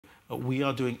we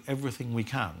are doing everything we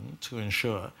can to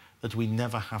ensure that we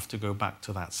never have to go back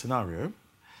to that scenario.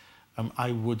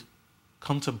 I would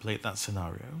contemplate that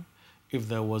scenario if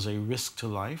there was a risk to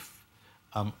life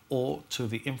or to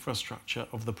the infrastructure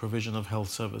of the provision of health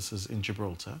services in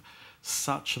Gibraltar,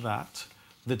 such that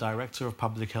the Director of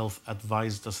Public Health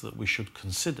advised us that we should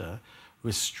consider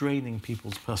restraining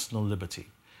people's personal liberty.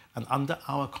 And under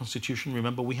our constitution,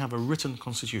 remember, we have a written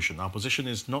constitution. Our position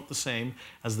is not the same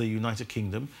as the United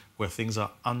Kingdom, where things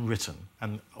are unwritten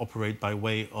and operate by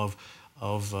way of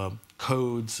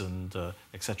codes and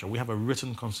etc. We have a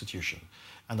written constitution.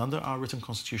 And under our written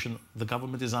constitution, the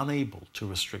government is unable to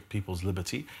restrict people's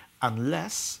liberty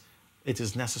unless it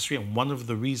is necessary. And one of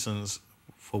the reasons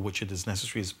for which it is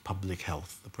necessary is public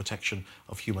health, the protection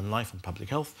of human life and public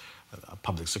health,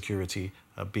 public security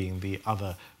being the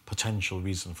other potential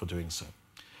reason for doing so.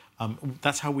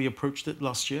 That's how we approached it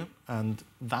last year, and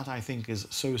that, I think, is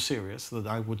so serious that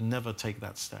I would never take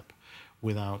that step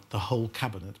without the whole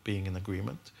cabinet being in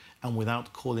agreement and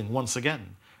without calling once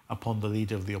again upon the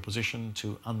leader of the opposition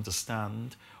to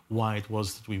understand why it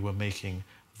was that we were making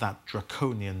that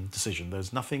draconian decision.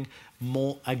 There's nothing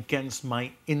more against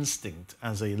my instinct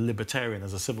as a libertarian,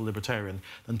 as a civil libertarian,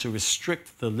 than to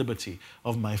restrict the liberty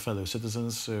of my fellow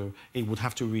citizens. So it would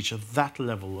have to reach that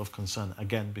level of concern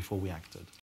again before we acted.